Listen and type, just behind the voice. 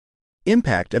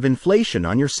Impact of inflation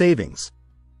on your savings.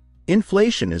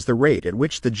 Inflation is the rate at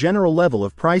which the general level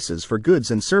of prices for goods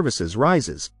and services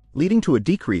rises, leading to a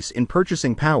decrease in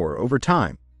purchasing power over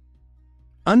time.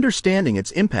 Understanding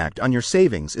its impact on your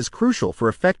savings is crucial for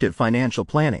effective financial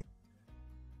planning.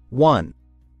 1.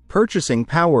 Purchasing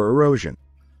power erosion.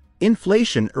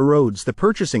 Inflation erodes the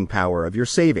purchasing power of your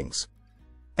savings.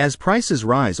 As prices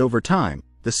rise over time,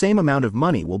 the same amount of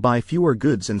money will buy fewer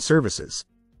goods and services.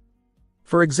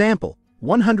 For example,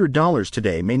 $100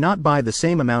 today may not buy the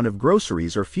same amount of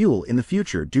groceries or fuel in the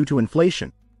future due to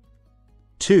inflation.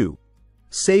 2.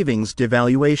 Savings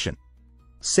devaluation.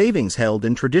 Savings held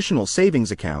in traditional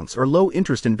savings accounts or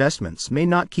low-interest investments may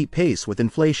not keep pace with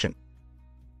inflation.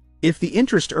 If the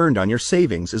interest earned on your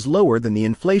savings is lower than the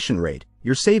inflation rate,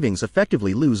 your savings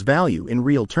effectively lose value in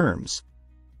real terms.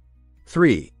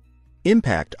 3.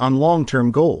 Impact on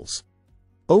long-term goals.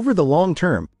 Over the long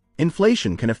term,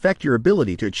 inflation can affect your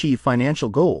ability to achieve financial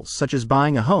goals such as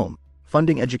buying a home,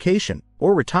 funding education,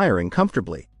 or retiring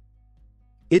comfortably.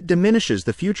 It diminishes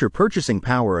the future purchasing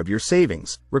power of your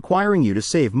savings, requiring you to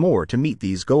save more to meet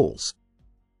these goals.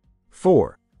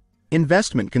 4.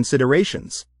 Investment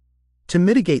considerations. To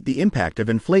mitigate the impact of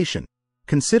inflation,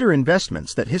 consider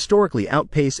investments that historically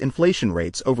outpace inflation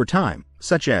rates over time,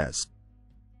 such as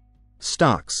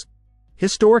stocks.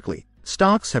 Historically,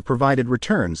 stocks have provided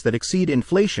returns that exceed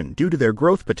inflation due to their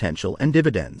growth potential and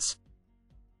dividends.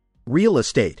 Real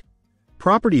estate.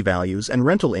 Property values and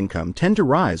rental income tend to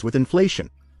rise with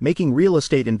inflation, making real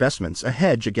estate investments a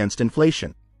hedge against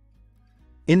inflation.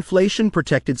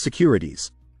 Inflation-protected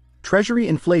securities. Treasury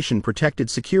inflation-protected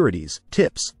securities,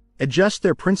 TIPS, adjust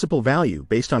their principal value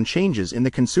based on changes in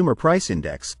the Consumer Price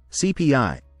Index,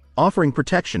 CPI, offering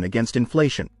protection against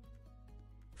inflation.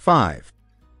 5.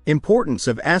 Importance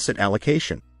of asset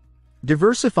allocation.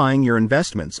 Diversifying your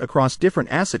investments across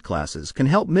different asset classes can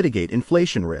help mitigate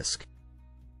inflation risk.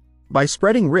 By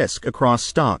spreading risk across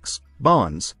stocks,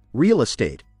 bonds, real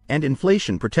estate, and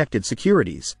inflation-protected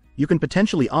securities, you can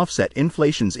potentially offset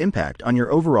inflation's impact on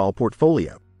your overall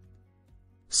portfolio.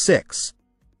 6.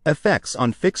 Effects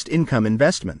on fixed income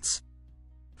investments.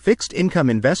 Fixed income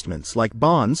investments like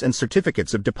bonds and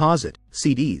certificates of deposit,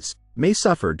 CDs, may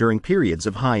suffer during periods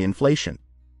of high inflation.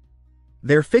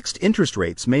 Their fixed interest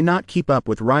rates may not keep up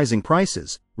with rising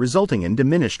prices, resulting in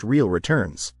diminished real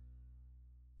returns.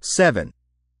 7.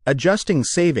 Adjusting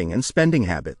saving and spending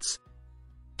habits.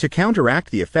 To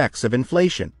counteract the effects of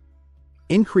inflation,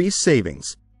 increase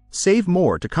savings. Save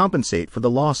more to compensate for the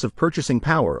loss of purchasing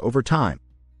power over time.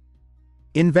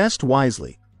 Invest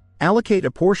wisely. Allocate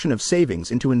a portion of savings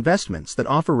into investments that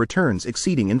offer returns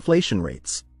exceeding inflation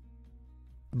rates.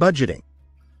 Budgeting.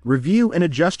 Review and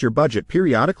adjust your budget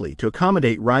periodically to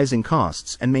accommodate rising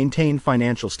costs and maintain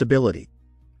financial stability.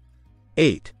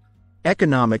 8.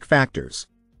 Economic factors.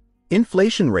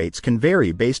 Inflation rates can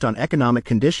vary based on economic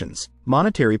conditions,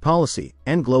 monetary policy,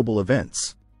 and global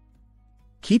events.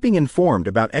 Keeping informed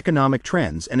about economic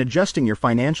trends and adjusting your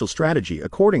financial strategy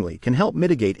accordingly can help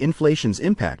mitigate inflation's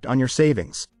impact on your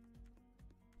savings.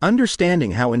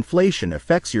 Understanding how inflation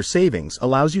affects your savings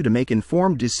allows you to make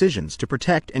informed decisions to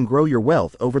protect and grow your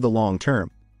wealth over the long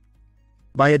term.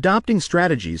 By adopting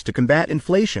strategies to combat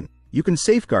inflation, you can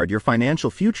safeguard your financial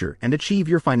future and achieve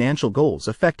your financial goals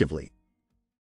effectively.